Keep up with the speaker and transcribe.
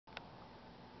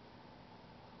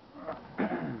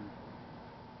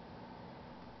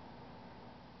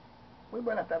Muy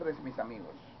buenas tardes, mis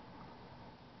amigos.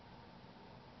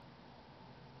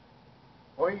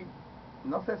 Hoy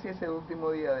no sé si es el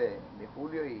último día de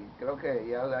julio y creo que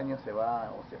ya el año se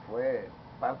va o se fue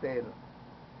parte de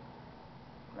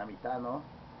la mitad, ¿no?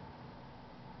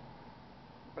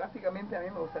 Prácticamente a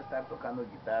mí me gusta estar tocando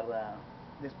guitarra,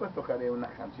 después tocaré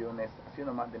unas canciones,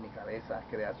 haciendo más de mi cabeza,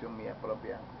 creación mía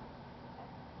propia.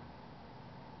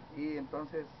 Y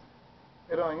entonces,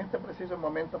 pero en este preciso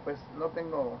momento pues no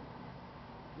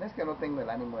es que no tengo el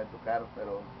ánimo de tocar,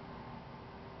 pero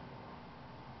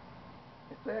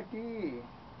estoy aquí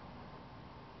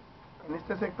en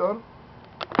este sector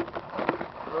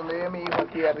donde vive mi hijo,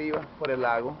 aquí arriba por el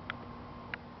lago.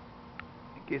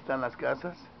 Aquí están las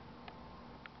casas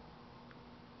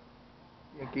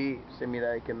y aquí se mira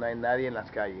de que no hay nadie en las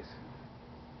calles,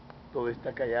 todo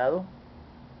está callado.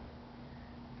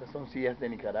 Estas son sillas de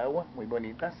Nicaragua muy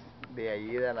bonitas, de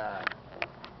allí del lado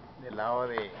del lado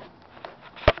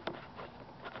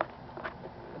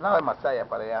de Masaya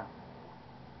para allá,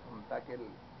 donde está aquel,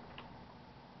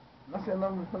 no sé,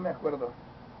 no me acuerdo.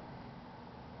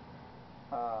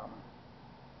 Ah,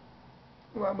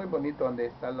 un lugar muy bonito donde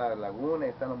está la laguna,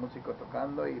 están los músicos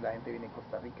tocando y la gente viene de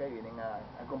Costa Rica y vienen a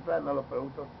comprar, ¿no?, los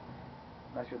productos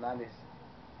nacionales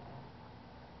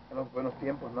en los buenos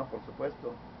tiempos, ¿no? Por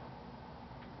supuesto.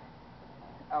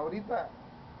 Ahorita,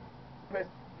 pues,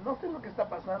 no sé lo que está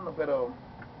pasando, pero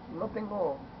no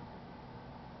tengo,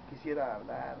 quisiera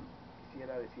hablar,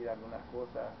 quisiera decir algunas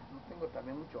cosas, no tengo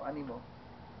también mucho ánimo,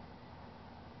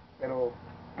 pero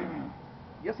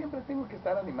yo siempre tengo que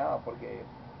estar animado porque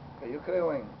yo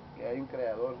creo en que hay un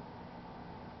creador,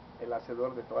 el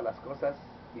hacedor de todas las cosas,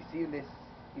 visibles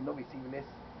y no visibles.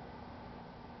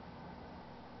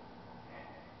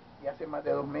 Y hace más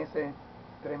de 2 meses,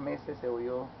 3 meses se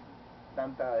oyó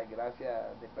tanta desgracia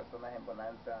de personas en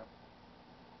bonanza,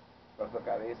 Puerto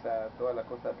Cabeza, toda la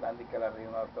costa atlántica, la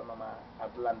región autónoma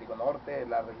Atlántico Norte,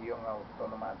 la región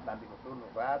autónoma Atlántico Sur,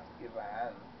 RAS y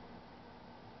RAN.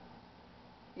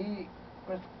 Y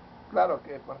pues claro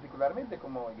que particularmente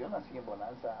como yo nací en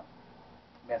Bonanza,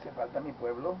 me hace falta mi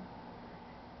pueblo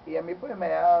y a mí pues me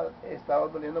ha estado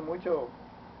doliendo mucho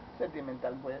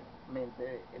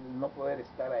sentimentalmente el no poder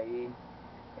estar ahí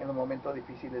en los momentos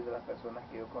difíciles de las personas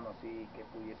que yo conocí, que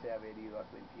pudiese haber ido a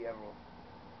su entierro.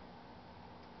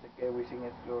 Sé que Wisin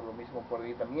hecho lo mismo por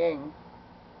mí también,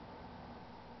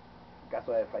 en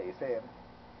caso de fallecer,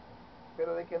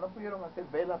 pero de que no pudieron hacer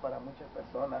vela para muchas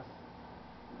personas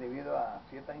debido a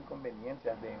ciertas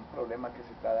inconveniencias de un problema que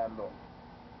se está dando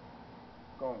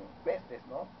con pestes,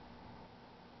 ¿no?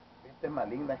 Pestes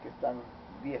malignas que están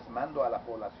diezmando a la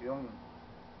población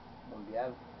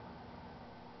mundial,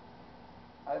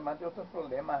 además de otros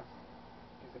problemas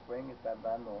que se pueden estar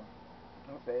dando,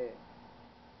 no sé,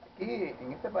 aquí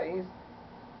en este país,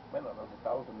 bueno, los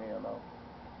Estados Unidos, ¿no?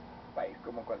 País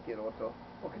como cualquier otro,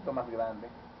 un poquito más grande,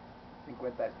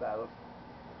 50 estados,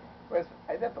 pues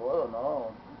hay de todo, ¿no?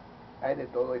 Hay de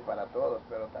todo y para todos,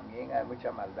 pero también hay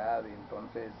mucha maldad y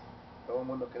entonces todo el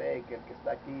mundo cree que el que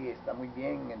está aquí está muy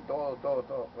bien en todo.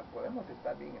 Pues podemos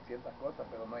estar bien en ciertas cosas,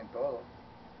 pero no en todo,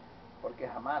 porque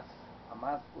jamás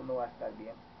uno va a estar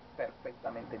bien,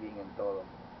 perfectamente bien en todo.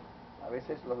 A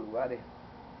veces los lugares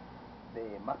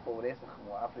de más pobreza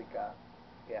como África,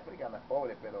 que África no es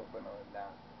pobre, pero bueno,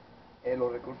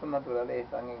 los recursos naturales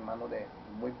están en manos de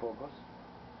muy pocos.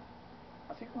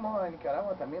 Así como en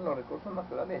Nicaragua también los recursos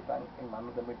naturales están en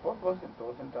manos de muy pocos, en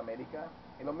todo Centroamérica.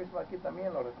 Y lo mismo aquí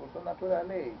también, los recursos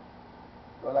naturales y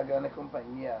todas las grandes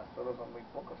compañías, solo son muy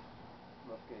pocos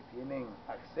los que tienen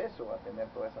acceso a tener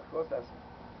todas esas cosas.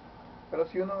 Pero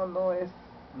si uno no es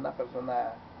una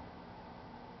persona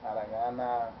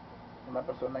haragana, una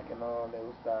persona que no le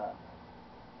gusta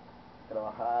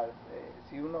trabajar,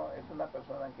 si uno es una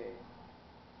persona que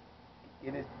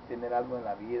quiere tener algo en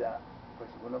la vida, pues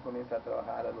uno comienza a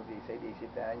trabajar a los 16,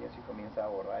 17 años y comienza a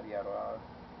ahorrar y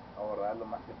ahorrar lo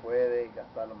más que puede,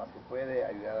 gastar lo más que puede,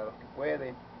 ayudar a los que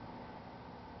puede.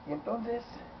 Y entonces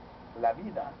la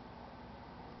vida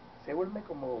se vuelve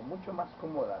como mucho más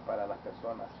cómoda para las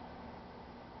personas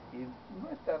y no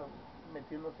estar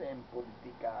metiéndose en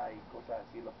política y cosas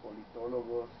así. Los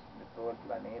politólogos de todo el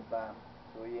planeta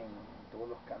que hoy en todos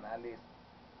los canales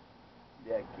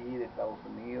de aquí, de Estados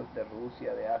Unidos, de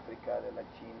Rusia, de África, de la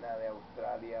China, de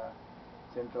Australia,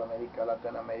 Centroamérica,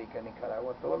 Latinoamérica,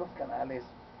 Nicaragua, todos los canales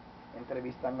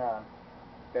entrevistan a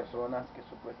personas que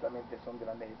supuestamente son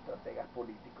grandes estrategas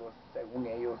políticos, según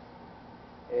ellos,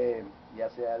 ya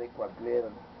sea de cualquier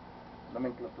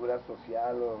nomenclatura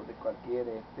social o de cualquier,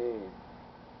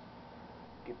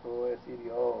 que puedo decir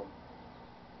yo,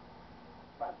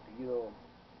 partido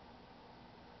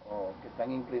o que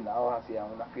están inclinados hacia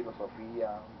una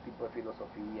filosofía, un tipo de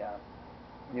filosofía.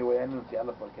 Ni voy a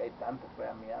enunciarlo porque hay tantos, pues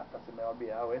a mí hasta se me ha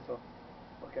olvidado eso.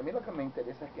 Porque a mí lo que me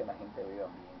interesa es que la gente viva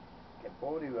bien, que el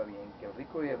pobre viva bien, que el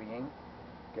rico viva bien,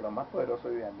 que los más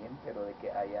poderosos vivan bien, pero de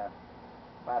que haya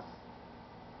paz,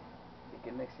 de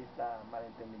que no exista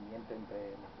malentendimiento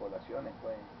entre las poblaciones,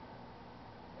 pues.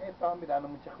 He estado mirando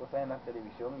muchas cosas en la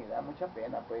televisión y da mucha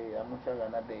pena, pues, da muchas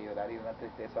ganas de llorar y una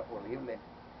tristeza horrible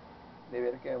de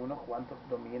ver que unos cuantos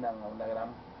dominan a una gran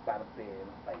parte de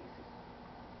los países.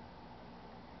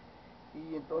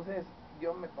 Y entonces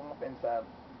yo me pongo a pensar,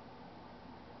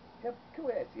 ¿qué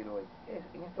voy a decir hoy?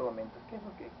 En estos momentos, ¿qué es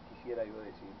lo que quisiera yo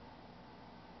decir?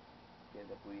 Que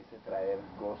le pudiese traer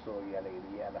gozo y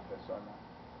alegría a las personas.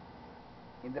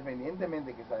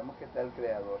 Independientemente que sabemos que está el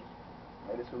Creador,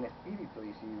 Él es un espíritu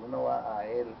y si uno va a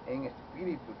Él en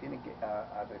espíritu, tiene que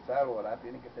a rezar o orar,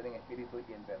 tiene que ser en espíritu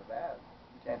y en verdad.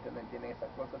 Mucha gente no entiende esas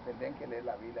cosas, tendrían que leer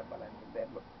la Biblia para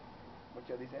entenderlo.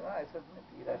 Muchos dicen, eso es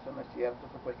mentira, eso no es cierto,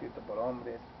 eso fue escrito por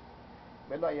hombres.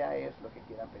 Bueno, allá es lo que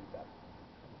quieran pensar.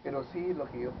 Pero sí, lo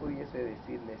que yo pudiese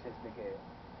decirles es de que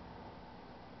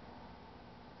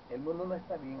el mundo no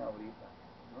está bien ahorita.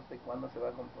 No sé cuándo se va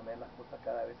a componer, las cosas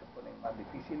cada vez se ponen más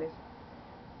difíciles.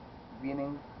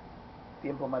 Vienen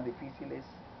tiempos más difíciles,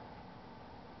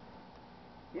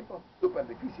 tiempos súper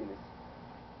difíciles.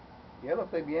 Yo lo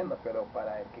estoy viendo, pero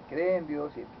para el que cree en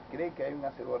Dios y el que cree que hay un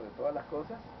hacedor de todas las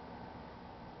cosas,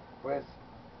 pues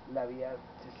la vida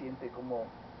se siente como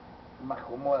más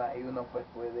cómoda y uno pues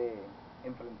puede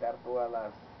enfrentar todas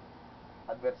las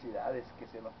adversidades que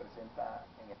se nos presenta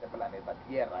en este planeta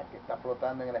Tierra, que está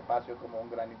flotando en el espacio como un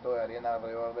granito de arena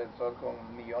alrededor del Sol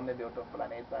con millones de otros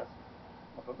planetas.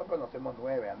 Nosotros conocemos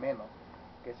 9 al menos,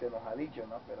 que se nos ha dicho,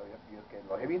 ¿no? Pero yo que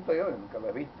los he visto yo nunca lo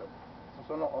he visto. Esos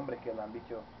son los hombres que lo han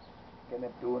dicho, que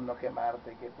Neptuno, que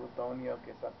Marte, que Plutonio,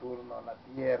 que Saturno, la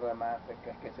Tierra, Marte,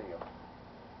 que qué sé yo.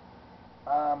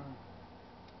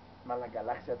 Más las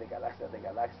galaxias de galaxias de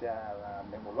galaxias, la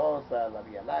nebulosa, la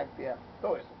Vía Láctea,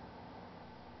 todo eso.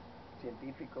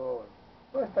 Científico,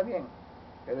 todo está bien,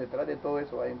 pero detrás de todo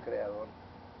eso hay un creador.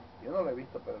 Yo no lo he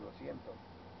visto, pero lo siento.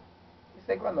 Y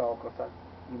sé cuando hago cosas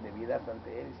indebidas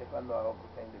ante él, y sé cuando hago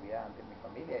cosas indebidas ante mi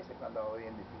familia, y sé cuando hago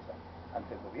indebidas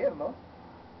ante el gobierno,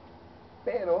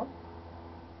 pero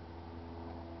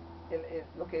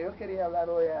lo que yo quería hablar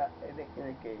hoy es de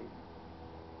que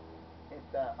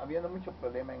está habiendo muchos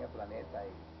problemas en el planeta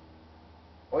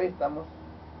y hoy estamos,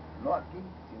 no aquí,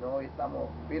 sino hoy estamos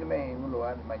firmes en un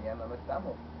lugar y mañana no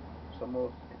estamos.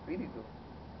 Somos espíritus.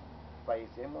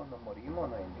 Fallecemos, nos morimos,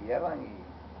 nos entierran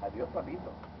y adiós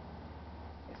papito.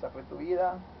 Esa fue tu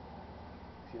vida.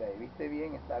 Si la viviste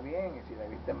bien, está bien. Y si la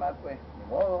viviste mal, pues ni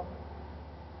modo.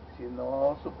 Si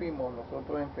no supimos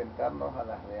nosotros enfrentarnos a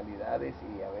las realidades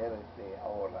y haber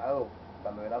ahorrado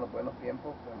cuando eran los buenos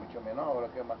tiempos, pues mucho menos ahora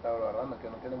que hemos estado ahorrando, que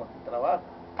no tenemos trabajo.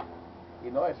 Y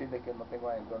no decirle que no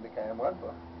tengo en dónde caer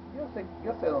muerto.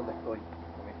 Yo sé dónde estoy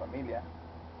con mi familia.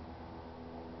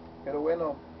 Pero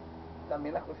bueno,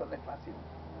 también las cosas no es fácil.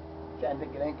 Mucha gente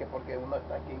cree que porque uno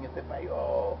está aquí en este país,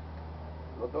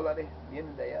 los dólares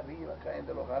vienen de allá arriba, caen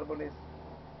de los árboles.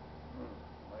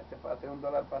 A veces para hacer un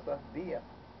dólar pasas días.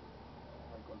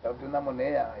 O encontrarte una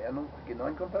moneda, allá no, aquí no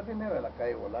encontrar dinero en la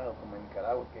calle volado, como en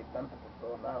Nicaragua, que hay tanto por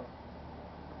todos lados.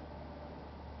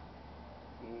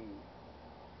 Y,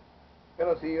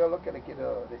 pero sí, yo lo que le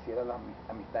quiero decir a las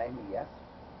amistades mías,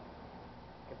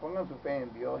 que pongan su fe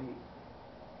en Dios y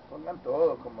pongan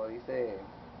todo, como dice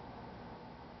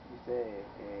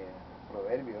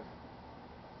Proverbios,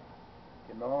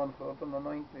 que nosotros no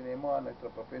nos inclinemos a nuestro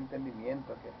propio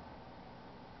entendimiento,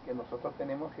 que nosotros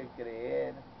tenemos que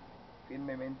creer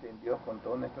firmemente en Dios con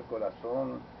todo nuestro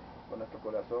corazón,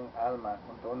 alma,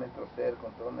 con todo nuestro ser,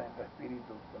 con todo nuestro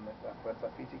espíritu, con nuestra fuerza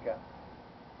física,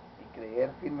 y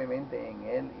creer firmemente en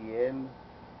Él y Él,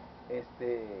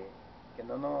 que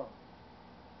no nos,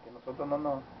 que nosotros no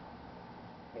nos,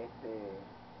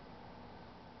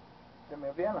 se me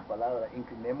olvidan las palabras,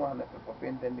 inclinemos a nuestro propio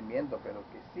entendimiento, pero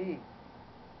que sí,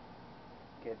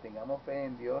 que tengamos fe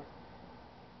en Dios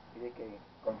y de que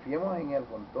confiemos en Él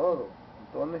con todo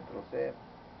nuestro ser,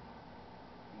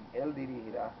 y Él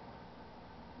dirigirá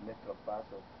nuestros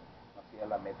pasos hacia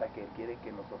la meta que Él quiere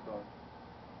que nosotros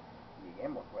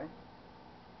lleguemos, pues.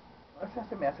 A veces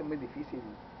se me hace muy difícil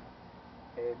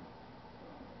eh,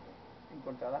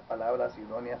 encontrar las palabras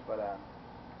idóneas para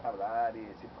hablar y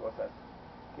decir cosas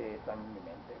que están en mi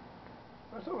mente.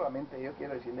 Pero solamente yo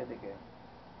quiero decirles de que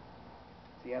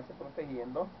síganse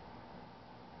protegiendo.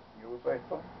 Yo uso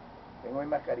esto, tengo mi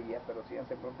mascarilla, pero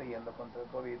síganse protegiendo contra el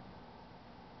COVID.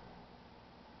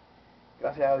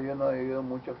 Gracias a Dios no he oído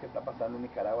mucho que está pasando en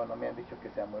Nicaragua, no me han dicho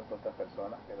que se han muerto otras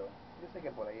personas, pero yo sé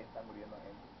que por ahí están muriendo gente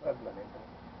en todo el planeta.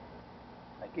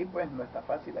 Aquí pues no está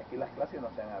fácil, aquí las clases no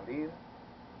se van a abrir.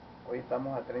 Hoy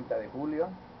estamos a 30 de julio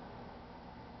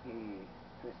y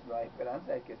pues no hay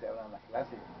esperanza de que se abran las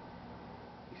clases.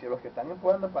 Y si los que están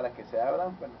empujando para que se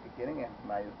abran, pues lo que quieren es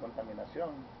mayor contaminación.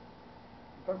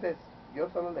 Entonces, yo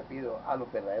solo le pido a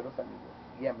los verdaderos amigos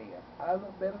y amigas, a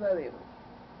los verdaderos,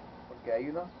 porque hay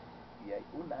unos y hay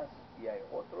unas y hay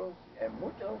otros y hay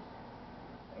muchos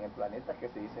en el planeta que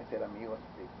se dicen ser amigos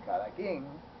de cada quien,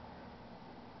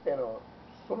 pero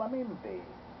solamente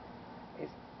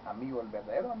es amigo, el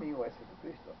verdadero amigo es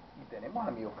Jesucristo. Y tenemos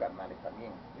amigos carnales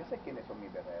también. Yo sé quiénes son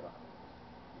mis verdaderos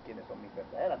amigos y quiénes son mis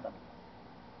verdaderas amigas.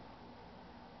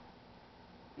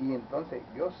 Y entonces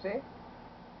yo sé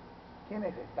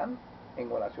quiénes están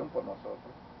en oración por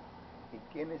nosotros y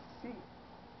quienes sí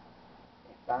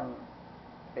están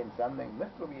pensando en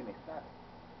nuestro bienestar.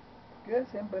 Porque yo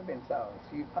siempre he pensado,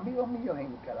 si amigos míos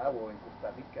en Nicaragua, en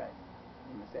Costa Rica,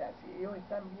 en donde sea, si ellos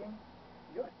están bien,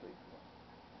 yo estoy bien.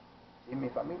 Si mi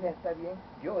familia está bien,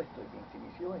 yo estoy bien. Si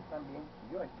mis hijos están bien,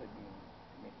 yo estoy bien.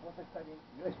 Si mi esposa está bien,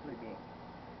 yo estoy bien.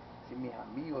 Si mis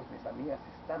amigos, mis amigas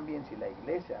están bien, si la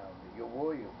iglesia donde yo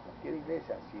voy o cualquier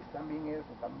iglesia, si están bien ellos,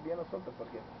 estamos bien nosotros,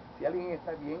 porque si alguien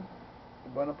está bien,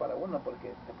 es bueno para uno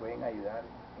porque te pueden ayudar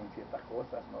en ciertas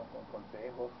cosas, ¿no? Con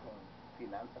consejos, con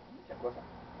finanzas, con muchas cosas.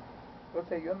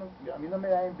 Entonces a mí no me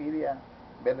da envidia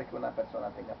ver de que una persona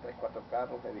tenga 3, 4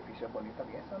 carros, edificios bonitos,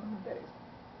 y eso no me interesa.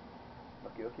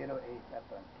 Lo que yo quiero es estar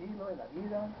tranquilo en la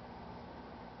vida,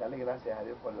 darle gracias a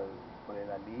Dios por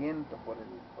el aliento, por el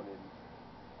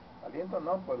aliento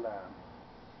no, por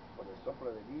el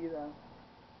soplo de vida,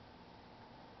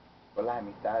 por las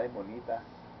amistades bonitas,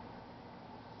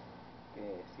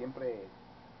 que siempre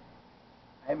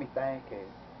hay amistades que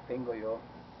tengo yo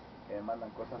que me mandan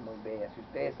cosas muy bellas. Si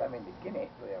ustedes saben de quién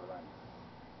estoy hablando,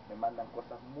 me mandan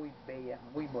cosas muy bellas,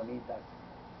 muy bonitas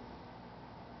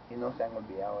y no se han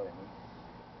olvidado de mí.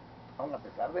 Aun a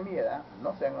pesar de mi edad,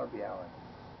 no se han olvidado de mí.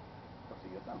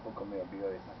 Entonces yo tampoco me olvido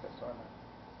de esas personas.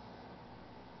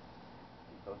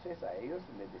 Entonces a ellos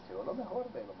les deseo lo mejor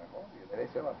de lo mejor. Yo les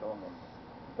deseo a todo el mundo.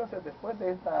 Entonces después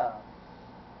de esto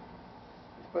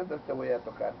voy a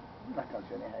tocar unas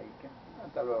canciones ahí que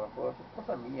tal vez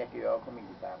cosas mías que yo hago con mi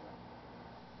guitarra.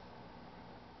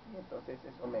 Y entonces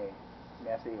eso me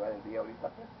hace llevar el día ahorita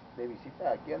pues, de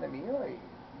visita aquí donde mío y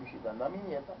visitando a mi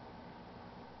nieta,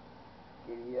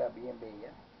 querida, bien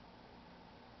bella.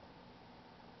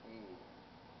 Y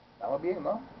estamos bien,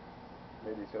 ¿no?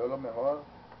 Les deseo lo mejor,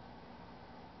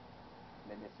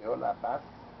 les deseo la paz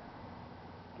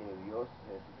que Dios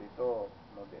Jesucristo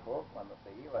nos dejó cuando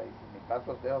se iba. Y si mi paz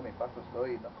os dejo, mi paz os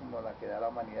doy, no como la que da la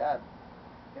humanidad.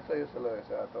 Eso yo se lo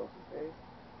deseo a todos ustedes.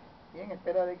 Y en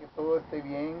espera de que todo esté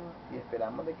bien y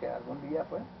esperamos de que algún día,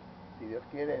 pues, si Dios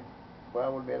quiere, pueda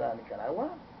volver a Nicaragua.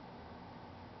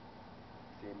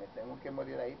 Si me tengo que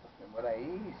morir ahí, pues me muero ahí.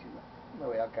 Y si no, me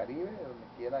voy al Caribe, donde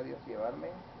quiera Dios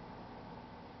llevarme.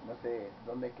 No sé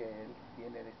dónde que Él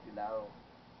tiene destinado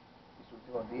mis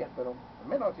últimos días, pero al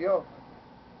menos yo,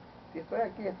 si estoy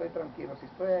aquí, estoy tranquilo. Si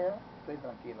estoy allá, estoy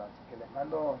tranquilo. Así que les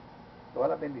mando todas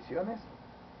las bendiciones.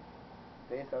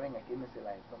 Ustedes saben a quiénes se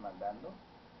las estoy mandando.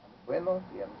 A los buenos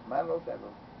y a los malos, a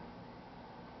los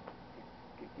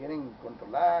que quieren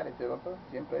controlar, entre otros.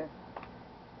 Siempre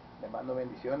les mando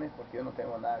bendiciones porque yo no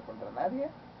tengo nada contra nadie.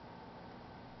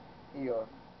 Y yo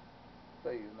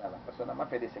soy una de las personas más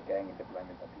felices que hay en este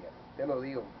planeta Tierra. Te lo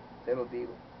digo, te lo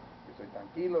digo. Yo estoy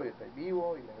tranquilo, yo estoy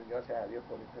vivo y le doy gracias a Dios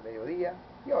por este bello día.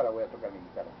 Y ahora voy a tocar mi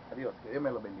guitarra. Adiós, que Dios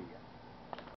me lo bendiga.